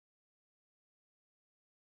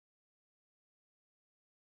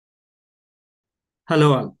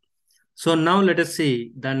Hello all. So now let us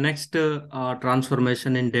see the next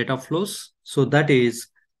transformation in data flows. So that is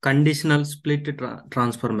conditional split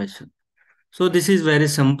transformation. So this is very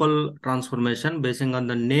simple transformation based on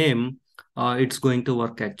the name. It's going to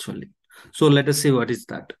work actually. So let us see what is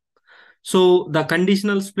that. So the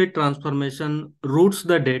conditional split transformation routes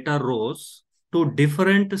the data rows to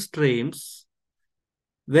different streams,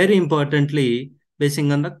 very importantly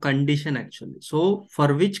basing on the condition actually. So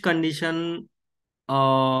for which condition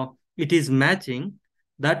uh, it is matching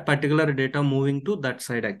that particular data moving to that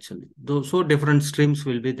side actually. So different streams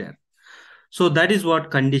will be there. So that is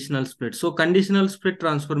what conditional split. So conditional split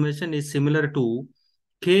transformation is similar to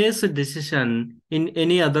case decision in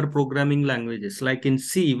any other programming languages. Like in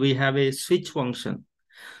C, we have a switch function.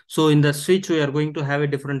 So in the switch, we are going to have a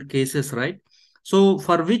different cases, right? So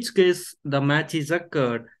for which case the match is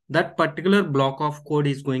occurred, that particular block of code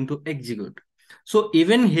is going to execute. So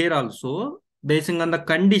even here also, basing on the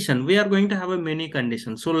condition, we are going to have a many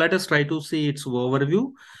conditions. So let us try to see its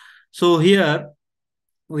overview. So here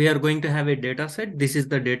we are going to have a data set. This is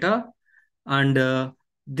the data, and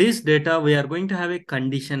this data we are going to have a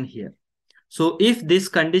condition here. So if this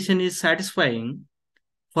condition is satisfying,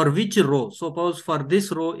 for which row, suppose for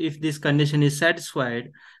this row, if this condition is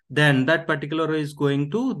satisfied, then that particular row is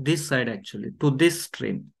going to this side actually, to this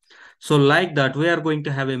stream. So like that, we are going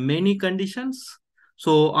to have a many conditions.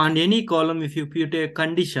 So on any column, if you put a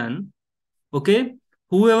condition, okay,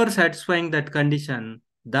 whoever satisfying that condition,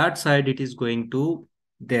 that side it is going to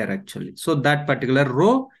there actually. So that particular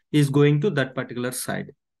row is going to that particular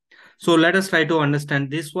side. So let us try to understand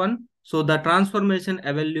this one. So the transformation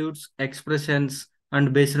evaluates expressions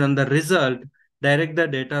and based on the result, direct the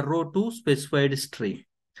data row to specified stream.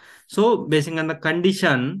 So basing on the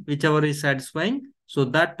condition, whichever is satisfying, so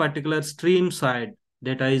that particular stream side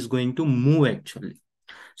data is going to move actually.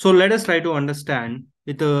 So let us try to understand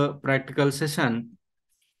with a practical session.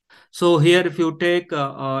 So here, if you take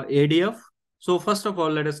ADF, so first of all,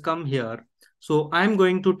 let us come here. So I'm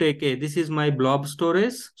going to take this is my blob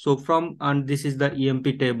storage. So and this is the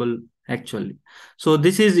EMP table actually. So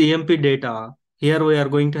this is EMP data. Here we are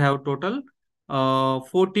going to have total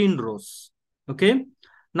 14 rows. Okay.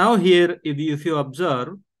 Now here, if you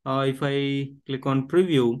observe, if I click on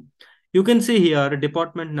preview, you can see here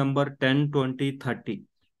department number 10, 20, 30.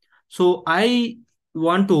 So I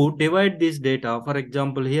want to divide this data. For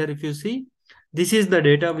example, here if you see, this is the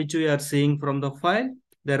data which we are seeing from the file.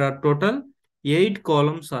 There are total 8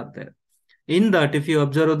 columns are there. In that, if you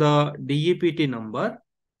observe the DEPT number,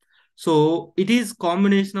 so it is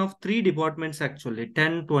combination of 3 departments actually,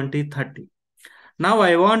 10, 20, 30. Now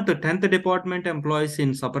I want 10th department employees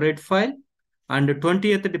in separate file and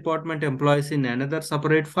 20th department employees in another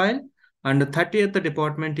separate file and 30th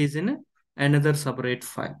department is in another separate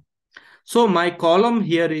file. So my column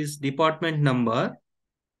here is department number.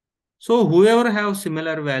 So whoever have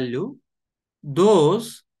similar value,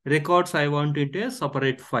 those records I want into a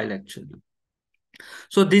separate file actually.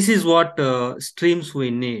 So this is what streams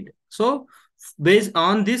we need. So based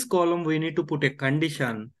on this column, we need to put a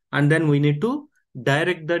condition and then we need to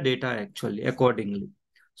direct the data actually accordingly.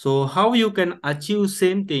 So how you can achieve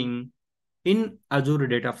same thing in Azure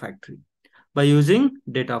Data Factory by using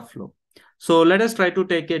data flow. So let us try to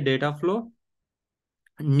take a data flow,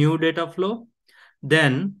 new data flow.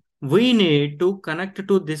 Then we need to connect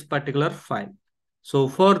to this particular file. So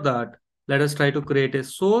for that, let us try to create a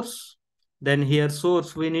source. Then here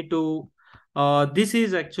source, we need to, this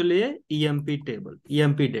is actually a EMP table,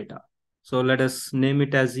 EMP data. So let us name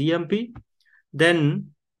it as EMP.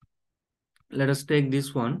 Then let us take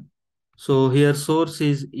this one. So here source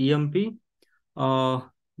is EMP.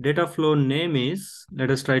 Data flow name is, let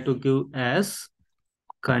us try to give as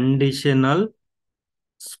conditional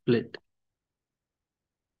split.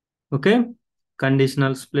 Okay,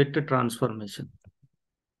 conditional split transformation.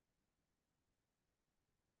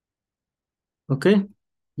 Okay,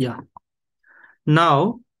 yeah.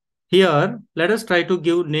 Now here, let us try to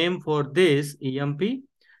give name for this EMP.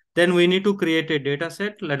 Then we need to create a data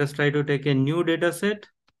set. Let us try to take a new data set.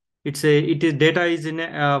 It is data is in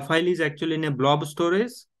a file is actually in a blob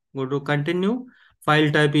storage. Go to continue.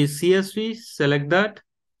 File type is CSV. Select that.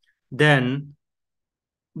 Then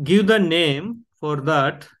give the name for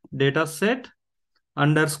that data set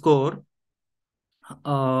underscore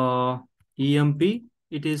EMP.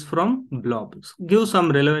 It is from blobs. Give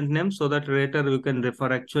some relevant name so that later you can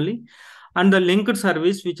refer actually. And the linked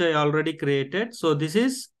service which I already created. So this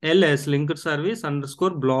is ls linked service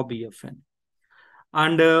underscore blob EFN.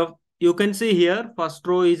 And you can see here first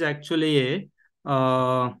row is actually a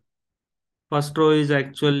uh, 1st row is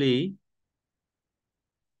actually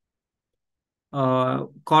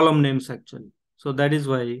column names actually. So that is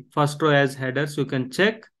why first row as headers you can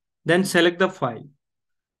check, then select the file.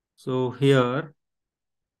 So here,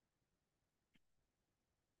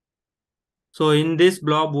 so in this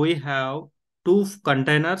blob we have two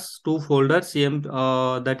containers, two folders,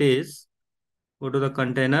 that is, go to the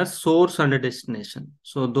containers, source and destination.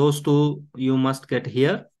 So those two you must get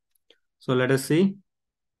here. So let us see.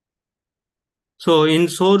 So in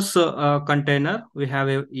source container, we have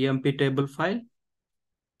a emp table file.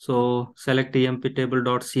 So select emp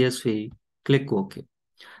table.csv, click OK.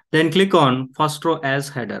 Then click on first row as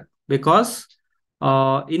header, because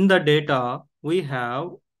in the data we have,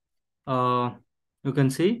 uh, you can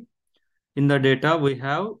see in the data we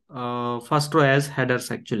have first row as headers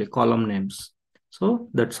actually, column names. So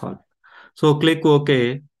that's all. So click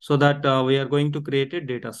OK, so that we are going to create a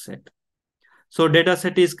data set. So data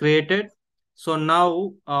set is created. So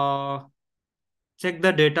now check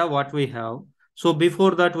the data what we have. So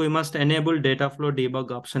before that, we must enable data flow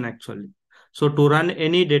debug option actually. So to run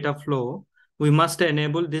any data flow, we must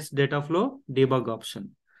enable this data flow debug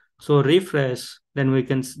option. So refresh, then we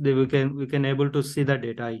can able to see the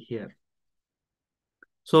data here.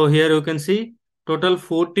 So here you can see total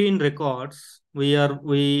 14 records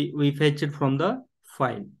we fetched from the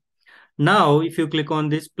file. Now if you click on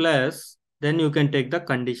this plus, then you can take the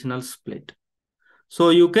conditional split. So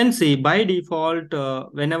you can see by default,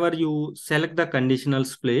 whenever you select the conditional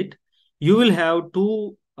split, you will have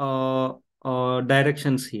two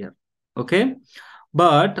directions here. Okay.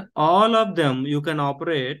 But all of them you can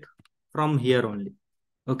operate from here only.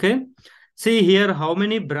 Okay. See here how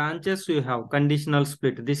many branches you have, conditional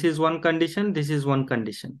split. This is one condition. This is one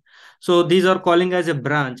condition. So these are calling as a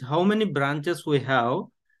branch. How many branches we have,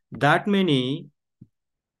 that many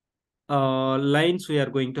lines we are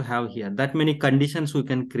going to have here, that many conditions we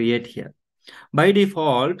can create here. By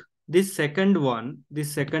default, this second one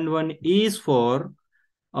is for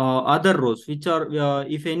other rows, which are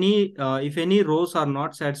if any rows are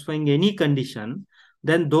not satisfying any condition,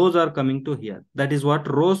 then those are coming to here. That is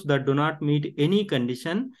what rows that do not meet any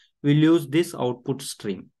condition will use this output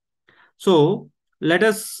stream. So let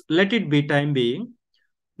it be time being.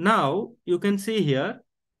 Now you can see here,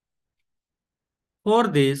 for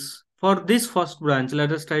this first branch,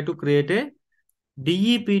 let us try to create a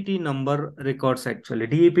DEPT number records actually.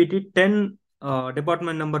 DEPT 10,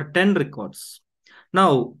 department number 10 records.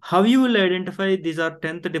 Now, how you will identify these are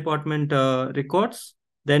 10th department records?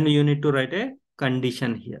 Then you need to write a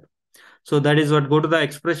condition here. So that is what, go to the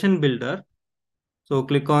expression builder. So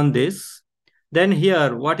click on this. Then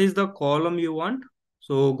here, what is the column you want?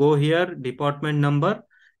 So go here, department number.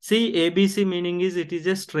 See, ABC meaning is it is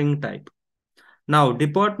a string type. Now,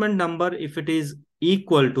 department number, if it is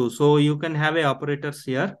equal to, so you can have a operators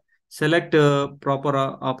here. Select a proper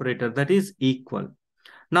operator, that is equal.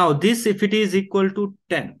 Now, this, if it is equal to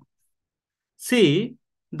 10. See,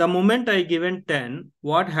 the moment I given 10,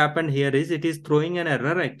 what happened here is it is throwing an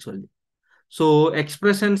error actually. So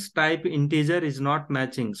expressions type integer is not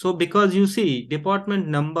matching. So because you see department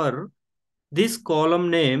number, this column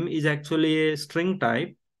name is actually a string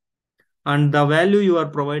type, and the value you are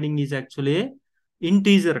providing is actually a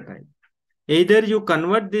integer type. Either you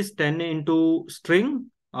convert this 10 into string,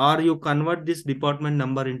 or you convert this department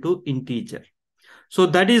number into integer. So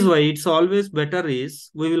that is why it's always better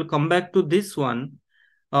is, we will come back to this one.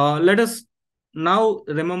 Let us now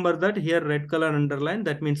remember that here red color underline,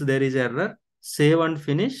 that means there is error. Save and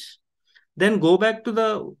finish. Then go back to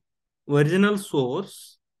the original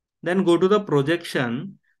source. Then go to the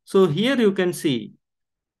projection. So here you can see,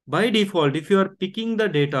 by default, if you are picking the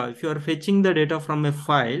data, if you are fetching the data from a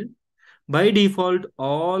file, by default,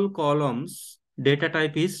 all columns data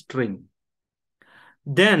type is string.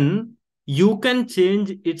 Then you can change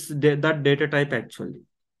that data type actually.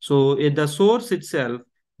 So in the source itself,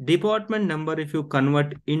 department number, if you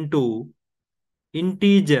convert into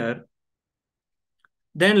integer,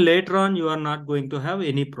 then later on you are not going to have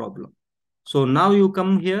any problem. So now you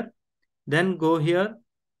come here, then go here.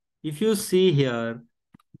 If you see here,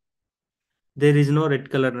 there is no red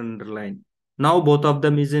color underline. Now both of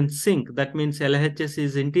them is in sync. That means LHS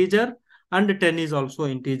is integer and 10 is also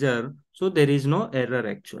integer. So there is no error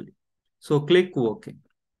actually. So click OK.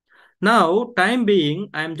 Now time being,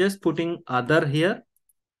 I am just putting other here.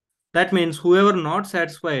 That means whoever not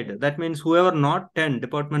satisfied, that means whoever not 10,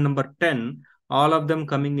 department number 10, all of them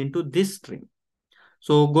coming into this string.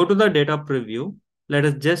 So go to the data preview. Let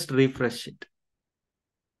us just refresh it.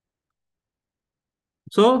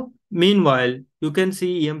 So meanwhile, you can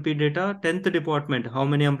see EMP data, 10th department, how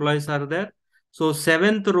many employees are there? So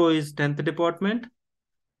 7th row is 10th department.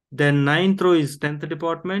 Then 9th row is 10th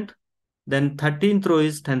department. Then 13th row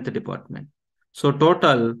is 10th department. So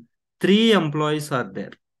total 3 employees are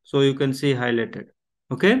there. So you can see highlighted.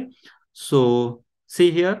 Okay. So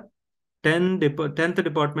see here, 10th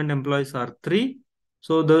department employees are 3.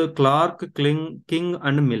 So the Clark, King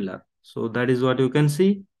and Miller. So that is what you can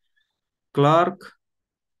see. Clark,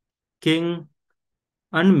 King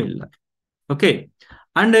and Miller. Okay.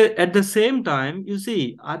 And at the same time, you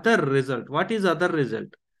see other result. What is other result?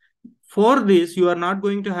 For this, you are not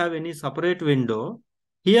going to have any separate window.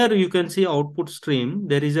 Here you can see output stream.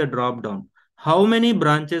 There is a drop down. How many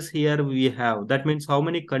branches here we have? That means how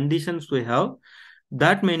many conditions we have.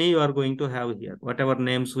 That many you are going to have here, whatever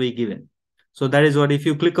names we given. So that is what if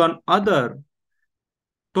you click on other,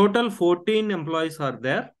 total 14 employees are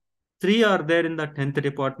there. 3 are there in the 10th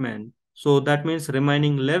department. So that means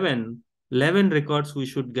remaining 11 records we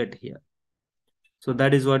should get here. So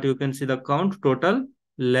that is what you can see the count total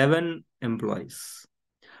 11 employees.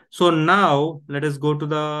 So now let us go to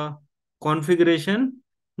the configuration.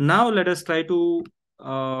 Now let us try to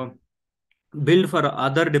build for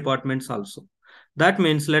other departments also. That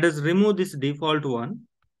means let us remove this default one.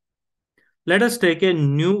 Let us take a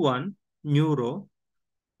new one, new row,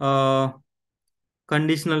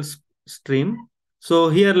 conditional stream. So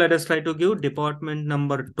here let us try to give department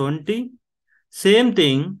number 20. Same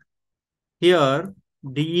thing here,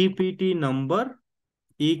 DEPT number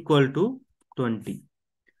equal to 20.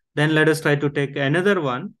 Then let us try to take another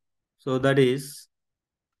one. So that is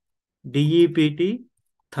DEPT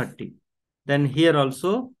 30. Then here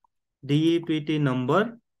also DEPT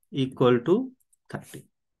number equal to 30.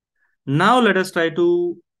 Now let us try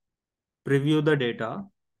to preview the data.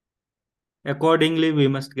 Accordingly, we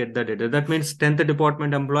must get the data. That means 10th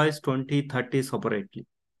department employees 20, 30 separately.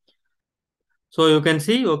 So you can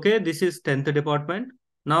see, okay, this is 10th department.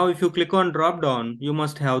 Now if you click on drop down, you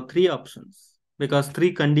must have 3 options because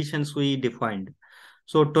 3 conditions we defined.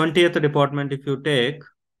 So 20th department, if you take,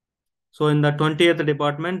 so in the 20th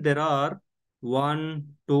department, there are 1,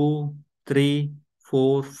 2, 3,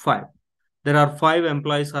 4, 5. There are 5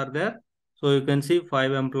 employees are there. So you can see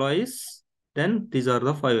 5 employees. Then these are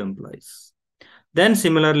the 5 employees. Then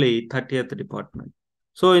similarly, 30th department.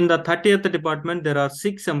 So in the 30th department, there are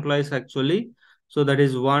 6 employees actually. So that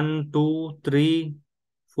is 1, 2, 3,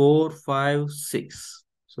 4, 5, 6.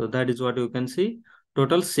 So that is what you can see.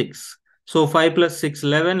 Total 6. So 5 plus 6,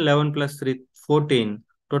 11, 11 plus 3, 14.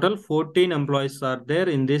 Total 14 employees are there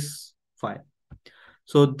in this file.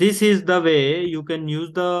 So this is the way you can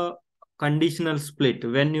use the conditional split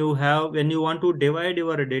when you want to divide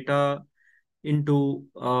your data into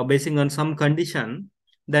basing on some condition,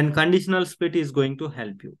 then conditional split is going to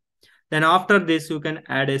help you. Then after this, you can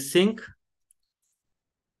add a sync.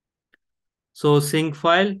 So sync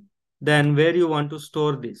file, then where you want to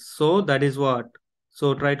store this. So that is what.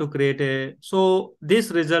 So try to create a, so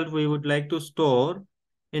this result we would like to store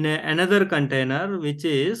in another container, which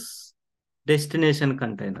is destination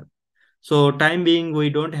container. So time being,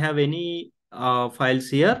 we don't have any files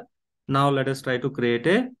here. Now let us try to create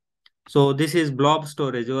a, so this is blob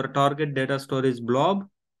storage. Your target data storage blob.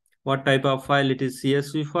 What type of file? It is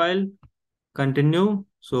CSV file. Continue.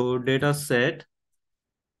 So data set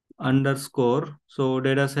underscore. So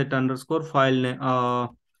data set underscore file name.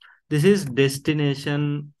 This is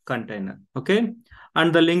destination container. Okay.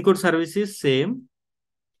 And the linked service is same.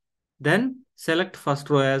 Then select first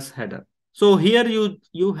row as header. So here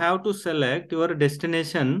you have to select your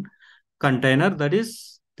destination container, that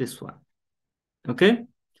is this one. Okay.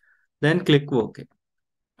 Then click OK.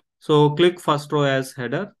 So click first row as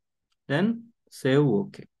header, then save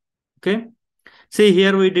OK. Okay. See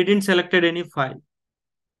here we didn't selected any file.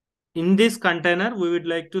 In this container, we would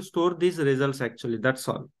like to store these results actually. That's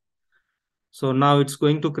all. So now it's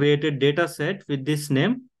going to create a data set with this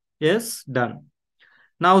name. Yes, done.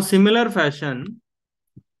 Now similar fashion,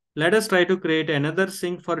 let us try to create another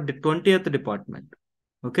sync for the 20th department.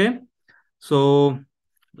 Okay. So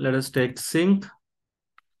let us take sync.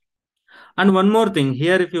 And one more thing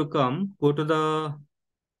here, if you come, go to the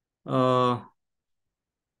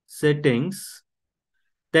settings,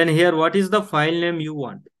 then here, what is the file name you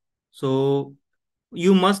want? So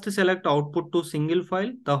you must select output to single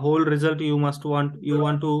file. The whole result you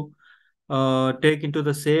want to take into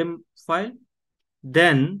the same file.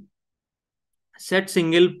 Then set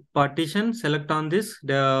single partition, select on this,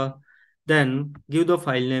 then give the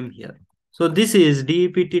file name here. So this is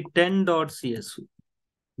dept10.csv.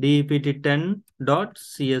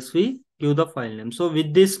 dept10.csv, give the file name. So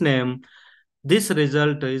with this name, this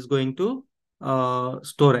result is going to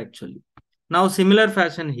store actually. Now similar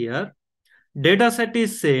fashion here, data set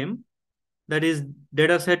is same, that is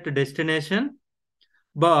data set destination,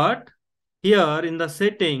 but Here in the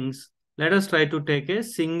settings, let us try to take a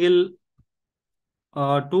single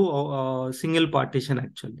partition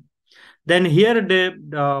actually. Then here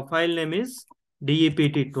the file name is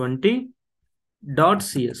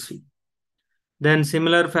dept20.csv. Then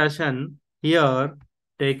similar fashion here,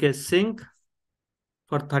 take a sync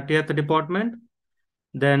for 30th department.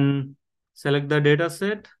 Then select the data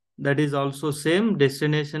set, that is also same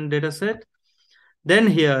destination data set. Then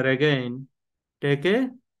here again, take a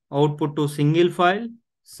output to single file,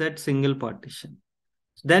 set single partition.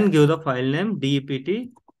 Then give the file name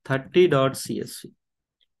dept30.csv.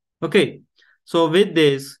 Okay. So with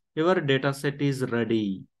this, your data set is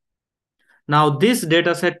ready. Now this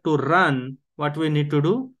data set to run, what we need to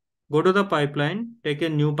do? Go to the pipeline, take a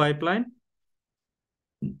new pipeline.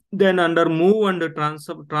 Then under move and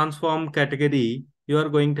transform category, you are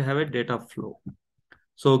going to have a data flow.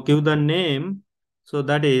 So give the name. So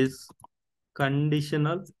that is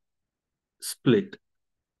conditional split.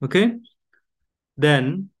 Okay.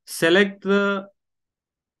 Then select the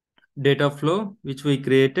data flow which we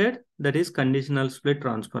created, that is conditional split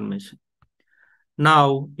transformation.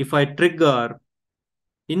 Now, if I trigger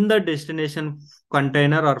in the destination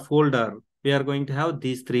container or folder, we are going to have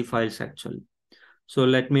these three files actually. So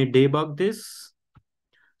let me debug this.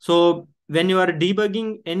 So when you are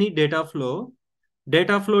debugging any data flow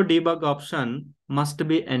debug option must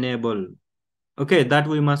be enabled. Okay, that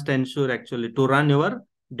we must ensure actually to run your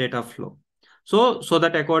data flow. So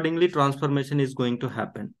that accordingly transformation is going to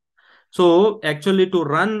happen. So actually to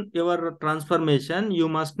run your transformation, you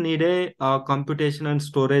must need a computation and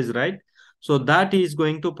storage, right? So that is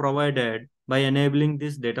going to provided by enabling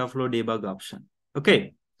this data flow debug option.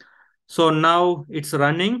 Okay. So now it's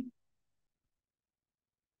running.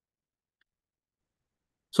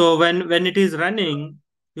 So when it is running,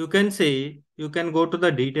 you can see, you can go to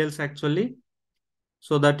the details actually,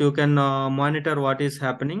 so that you can monitor what is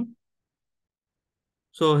happening.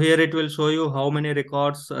 So here it will show you how many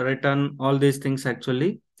records written, all these things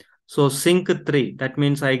actually. So sync 3, that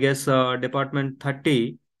means I guess department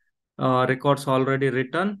 30 records already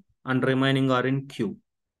written and remaining are in queue.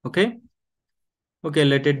 Okay. Okay,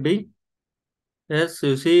 let it be. Yes,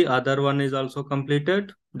 you see other one is also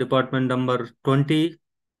completed. Department number 20,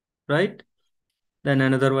 right? Then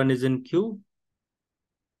another one is in queue.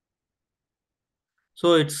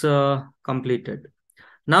 So it's completed.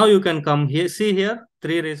 Now you can come here, see here,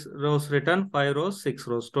 3 rows written, 5 rows, 6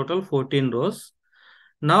 rows, total 14 rows.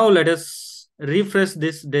 Now let us refresh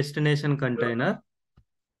this destination container.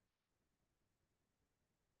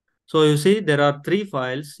 So you see there are 3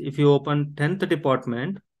 files. If you open 10th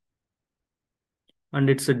department and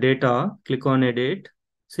it's a data, click on edit.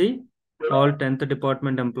 See, all 10th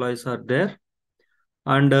department employees are there.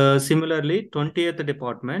 And similarly, 20th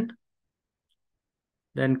department,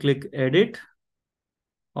 then click edit,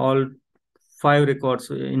 all 5 records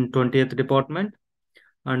in 20th department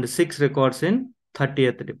and 6 records in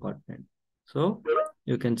 30th department. So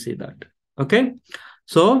you can see that. Okay.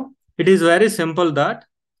 So it is very simple that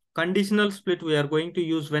conditional split we are going to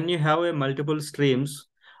use when you have a multiple streams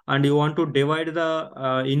and you want to divide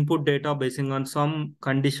the input data based on some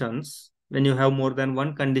conditions. When you have more than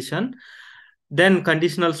one condition, then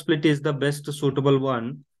conditional split is the best suitable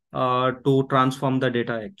one to transform the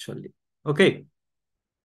data actually. Okay.